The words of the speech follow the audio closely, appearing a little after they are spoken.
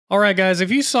Alright guys, if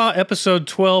you saw episode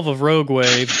 12 of Rogue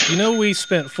Wave, you know we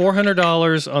spent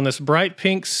 $400 on this bright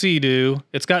pink Seadoo.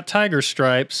 It's got tiger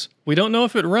stripes. We don't know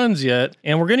if it runs yet,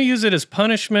 and we're going to use it as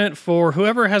punishment for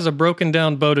whoever has a broken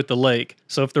down boat at the lake.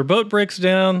 So if their boat breaks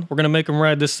down, we're going to make them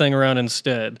ride this thing around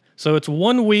instead. So it's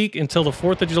 1 week until the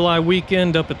 4th of July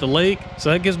weekend up at the lake,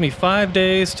 so that gives me 5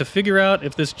 days to figure out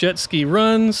if this jet ski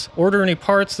runs, order any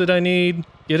parts that I need,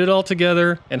 get it all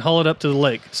together, and haul it up to the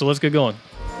lake. So let's get going.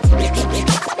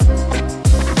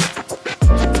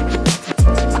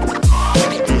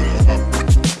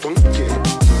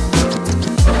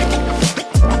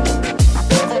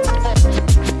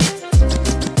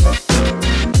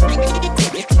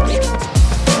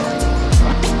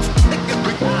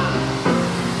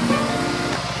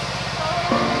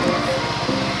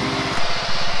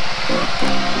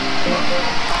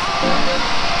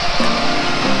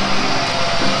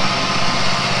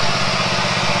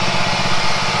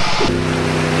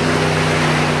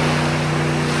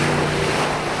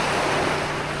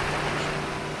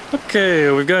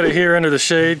 Okay, we've got it here under the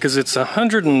shade because it's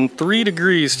 103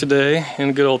 degrees today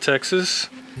in good old Texas.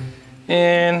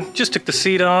 And just took the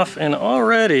seat off and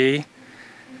already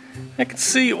I can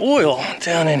see oil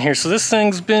down in here. So this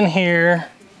thing's been here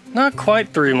not quite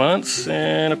 3 months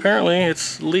and apparently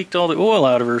it's leaked all the oil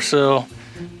out of her. So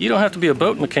you don't have to be a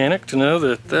boat mechanic to know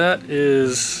that that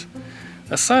is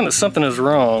a sign that something is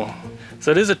wrong.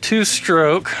 So it is a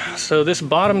 2-stroke. So this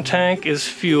bottom tank is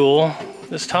fuel.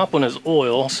 This top one is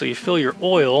oil, so you fill your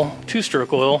oil,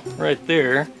 2-stroke oil, right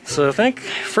there. So I think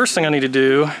first thing I need to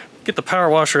do, get the power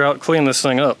washer out, clean this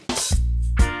thing up.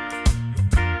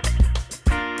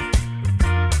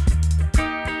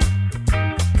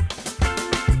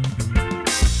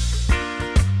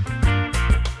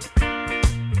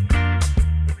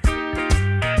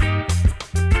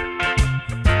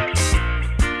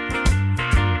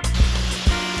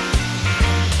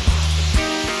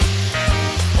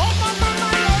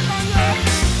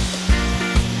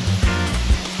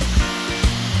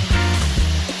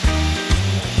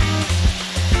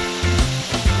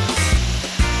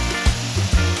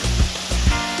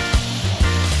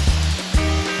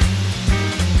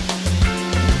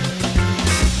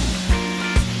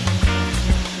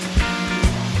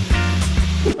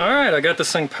 Alright, I got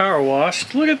this thing power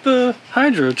washed. Look at the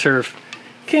hydro turf.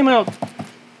 Came out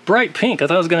bright pink. I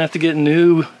thought I was gonna have to get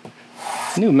new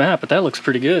map, but that looks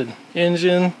pretty good.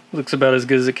 Engine looks about as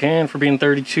good as it can for being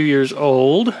 32 years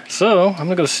old. So I'm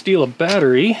gonna go steal a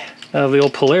battery out of the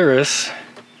old Polaris.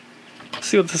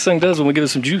 See what this thing does when we give it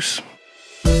some juice.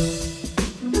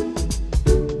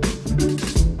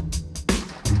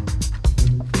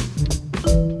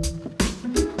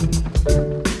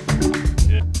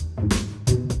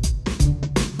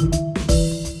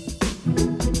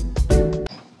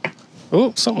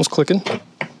 Oh, something's clicking.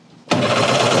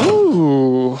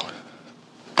 Ooh.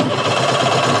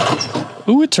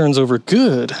 Ooh, it turns over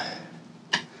good.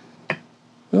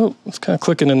 Oh, it's kind of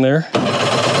clicking in there.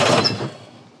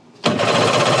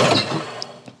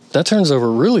 That turns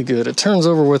over really good. It turns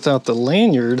over without the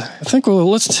lanyard. I think, well,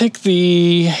 let's take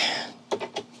the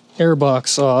air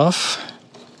box off.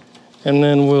 And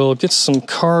then we'll get some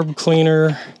carb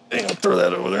cleaner. I'll throw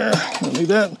that over there. Don't need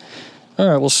that. All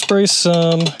right, we'll spray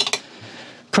some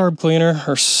carb cleaner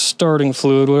or starting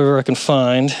fluid, whatever I can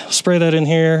find. Spray that in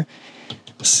here,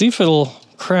 see if it'll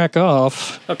crack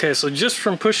off. Okay, so just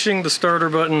from pushing the starter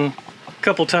button a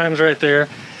couple times right there,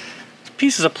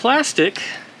 pieces of plastic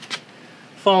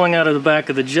falling out of the back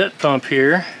of the jet pump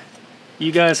here.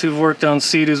 You guys who've worked on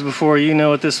Seadoos before, you know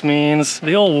what this means.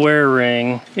 The old wear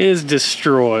ring is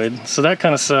destroyed, so that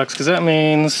kind of sucks because that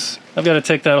means I've got to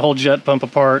take that whole jet pump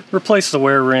apart, replace the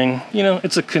wear ring. You know,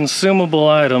 it's a consumable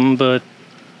item, but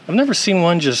I've never seen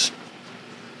one just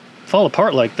fall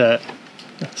apart like that.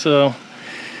 So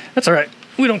that's all right.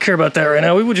 We don't care about that right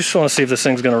now. We just want to see if this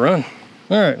thing's going to run.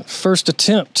 All right, first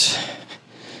attempt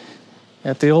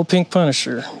at the old pink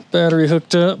Punisher. Battery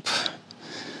hooked up.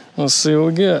 Let's see what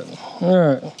we get. All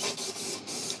right.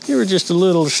 Give her just a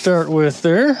little to start with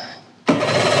there.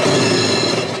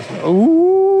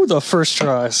 Ooh, the first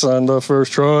try, son, the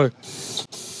first try.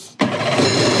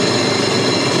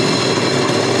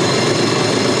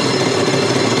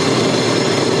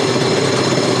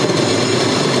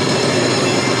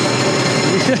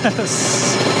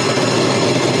 Yes.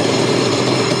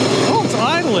 Oh, it's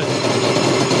idling.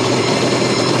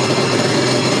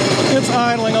 It's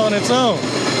idling on its own.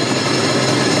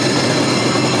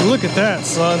 Look at that,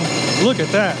 son. Look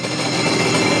at that.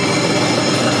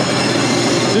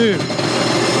 Dude.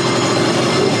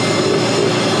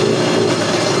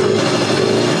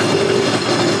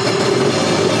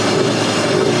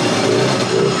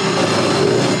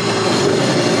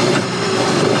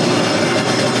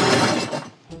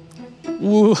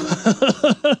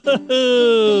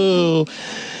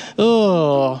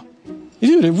 Oh,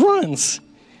 dude, it runs.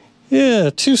 Yeah,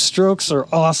 2 strokes are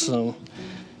awesome.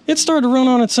 It started to run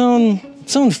on its own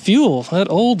fuel, that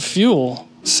old fuel.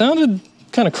 Sounded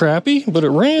kind of crappy, but it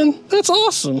ran. That's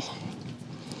awesome.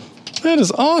 That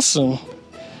is awesome.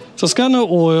 So it's got no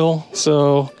oil,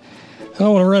 so I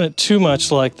don't want to run it too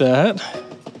much like that.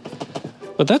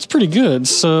 But that's pretty good.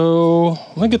 So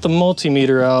I'm gonna get the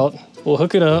multimeter out. We'll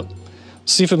hook it up,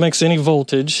 see if it makes any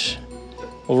voltage.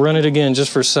 We'll run it again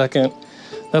just for a second.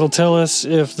 That'll tell us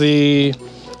if the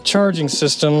charging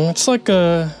system, it's like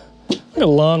a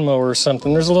lawnmower or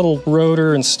something. There's a little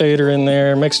rotor and stator in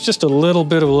there. It makes just a little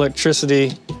bit of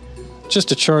electricity just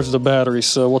to charge the battery.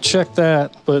 So we'll check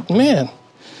that. But man,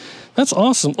 that's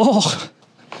awesome. Oh,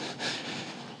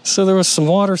 so there was some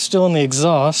water still in the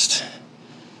exhaust.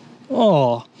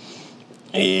 Oh,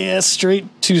 yeah, straight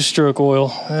 2-stroke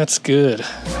oil. That's good.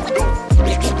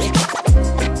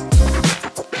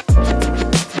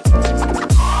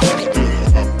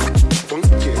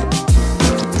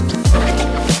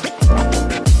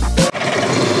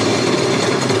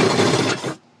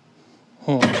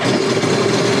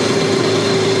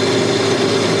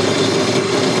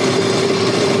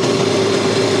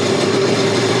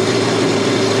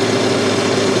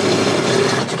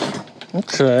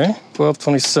 Okay,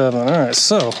 1227. All right,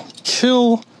 so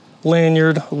kill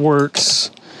lanyard works.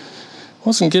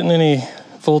 Wasn't getting any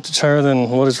voltage higher than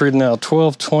what it's reading now,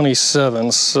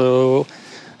 1227. So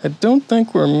I don't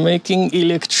think we're making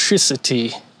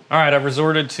electricity. All right, I've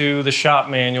resorted to the shop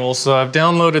manual. So I've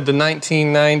downloaded the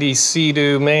 1990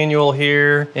 Seadoo manual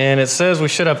here, and it says we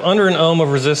should have under 1 ohm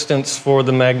of resistance for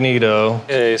the magneto.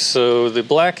 Okay, so the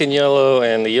black and yellow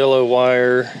the yellow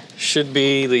wire should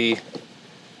be the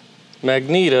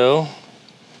magneto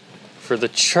for the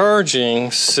charging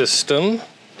system,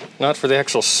 not for the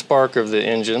actual spark of the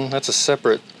engine. That's a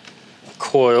separate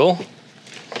coil.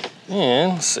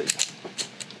 And let's see,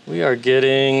 we are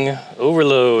getting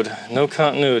overload, no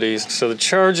continuities. So the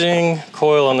charging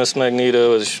coil on this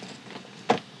magneto is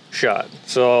shot.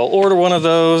 So I'll order one of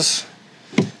those.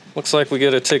 Looks like we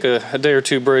got to take a day or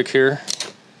 2 break here.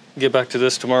 Get back to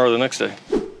this tomorrow or the next day.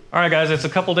 All right, guys, it's a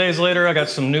couple days later. I got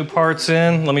some new parts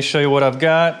in. Let me show you what I've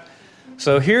got.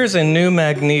 So here's a new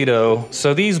magneto.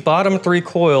 So these bottom 3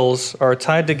 coils are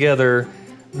tied together.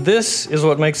 This is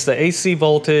what makes the AC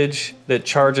voltage that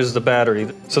charges the battery.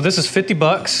 So this is 50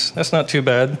 bucks. That's not too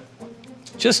bad.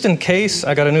 Just in case,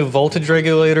 I got a new voltage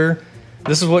regulator.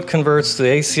 This is what converts the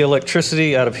AC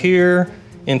electricity out of here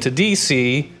into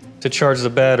DC to charge the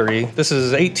battery. This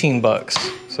is 18 bucks,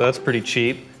 so that's pretty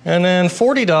cheap. And then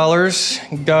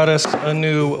 $40 got us a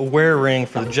new wear ring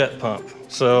for the jet pump.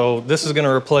 So this is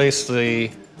gonna replace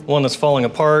the one that's falling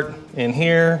apart in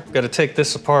here. Got to take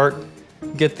this apart,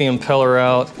 get the impeller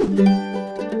out.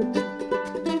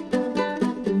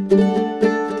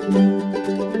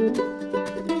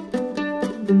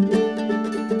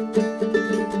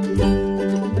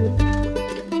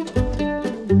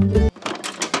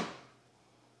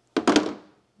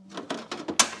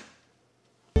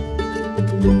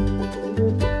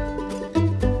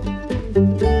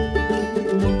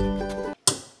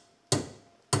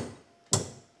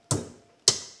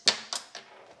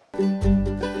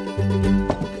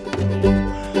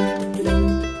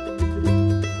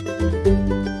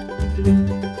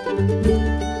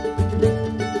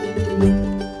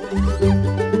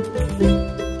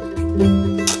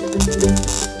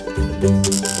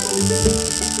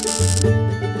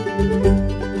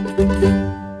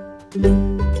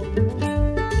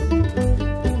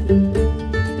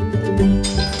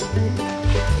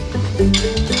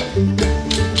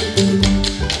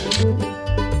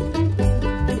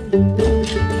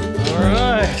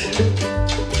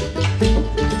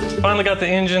 Finally got the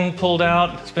engine pulled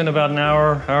out. It's been about an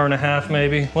hour, hour and a half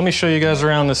maybe. Let me show you guys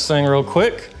around this thing real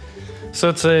quick. So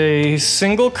it's a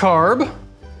single carb,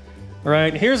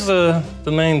 right? Here's the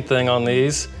main thing on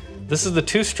these. This is the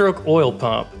 2-stroke oil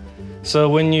pump. So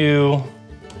when you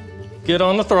get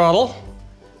on the throttle,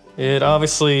 it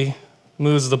obviously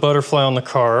moves the butterfly on the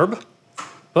carb,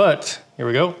 but here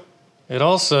we go. It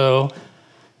also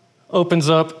opens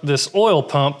up this oil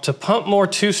pump to pump more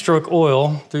 2-stroke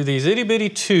oil through these itty bitty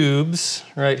tubes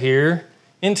right here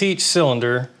into each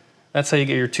cylinder. That's how you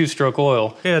get your 2-stroke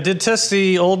oil. Yeah, I did test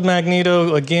the old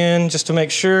magneto again just to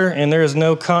make sure, and there is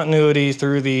no continuity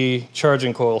through the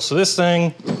charging coil. So this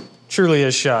thing truly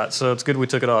is shot, so it's good we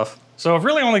took it off. So I've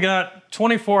really only got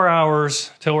 24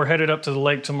 hours till we're headed up to the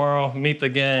lake tomorrow, meet the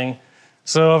gang.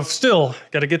 So I've still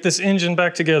got to get this engine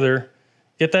back together,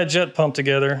 get that jet pump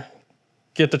together,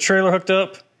 get the trailer hooked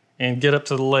up, and get up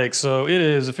to the lake. So it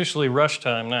is officially rush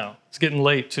time now. It's getting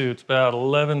late too. It's about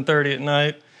 11:30 at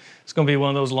night. It's gonna be one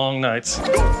of those long nights.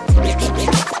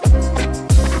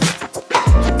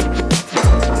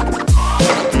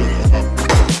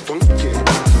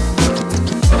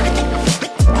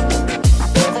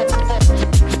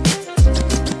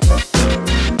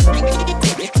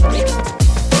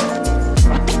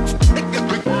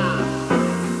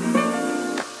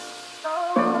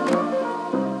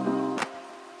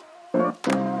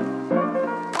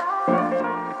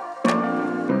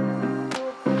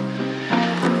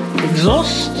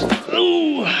 Exhaust.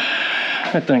 Oh,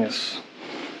 that thing is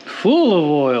full of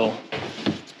oil.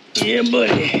 Yeah,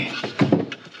 buddy.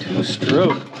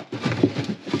 2-stroke.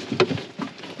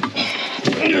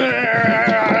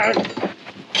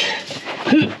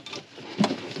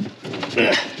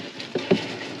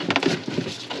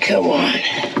 Come on.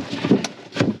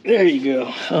 There you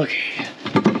go. Okay.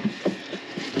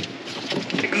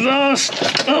 Exhaust.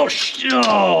 Oh,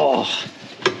 oh.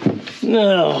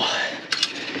 No.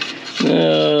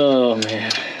 Oh,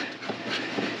 man.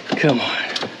 Come on.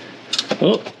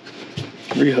 Oh,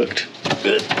 rehooked.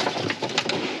 Good.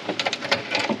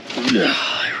 There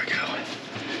we go.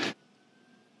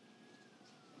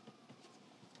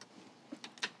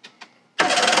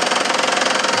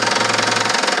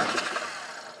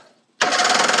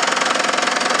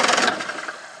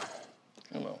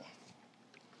 Come on.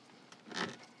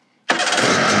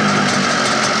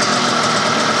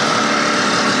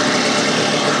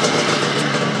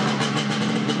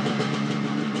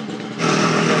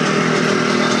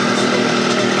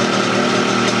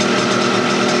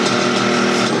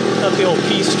 The old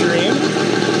P stream.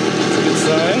 That's a good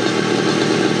sign.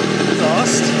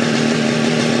 Exhaust.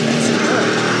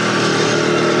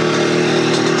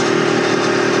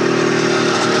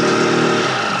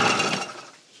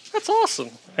 That's awesome.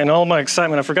 And all my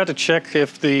excitement, I forgot to check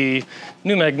if the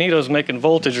new magneto's making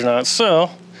voltage or not.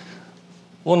 So,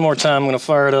 one more time, I'm gonna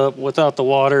fire it up without the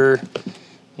water.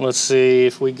 Let's see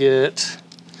if we get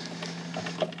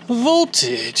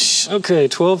voltage. Okay,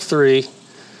 12.3.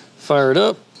 Fire it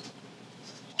up.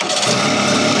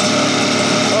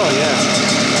 Oh, yeah.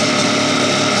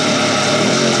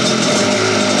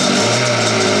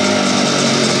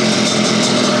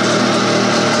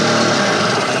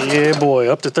 Yeah, boy,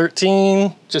 up to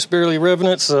 13, just barely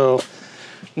revving it, so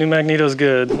new magneto's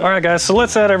good. All right, guys, so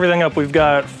let's add everything up. We've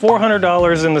got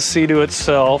 $400 in the Seadoo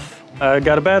itself. I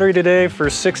got a battery today for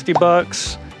 60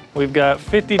 bucks. We've got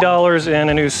 $50 in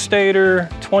a new stator,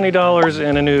 $20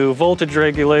 in a new voltage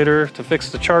regulator to fix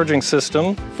the charging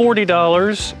system,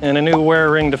 $40 in a new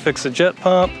wear ring to fix the jet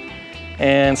pump,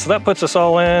 and so that puts us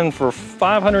all in for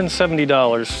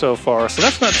 $570 so far. So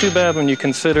that's not too bad when you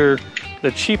consider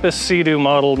the cheapest Seadoo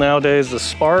model nowadays, the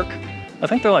Spark. I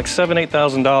think they're like $7,000,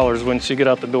 $8,000 once you get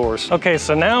out the doors. Okay,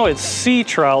 so now it's sea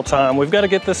trial time. We've got to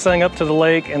get this thing up to the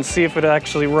lake and see if it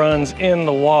actually runs in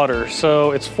the water.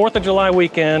 So it's 4th of July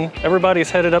weekend.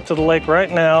 Everybody's headed up to the lake right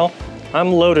now.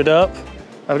 I'm loaded up.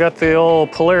 I've got the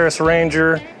old Polaris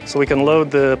Ranger so we can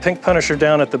load the Pink Punisher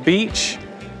down at the beach.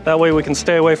 That way we can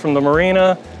stay away from the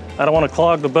marina. I don't want to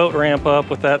clog the boat ramp up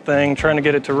with that thing, trying to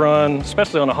get it to run,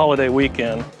 especially on a holiday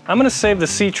weekend. I'm going to save the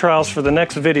sea trials for the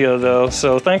next video though,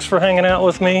 so thanks for hanging out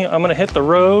with me. I'm going to hit the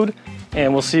road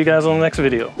and we'll see you guys on the next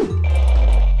video.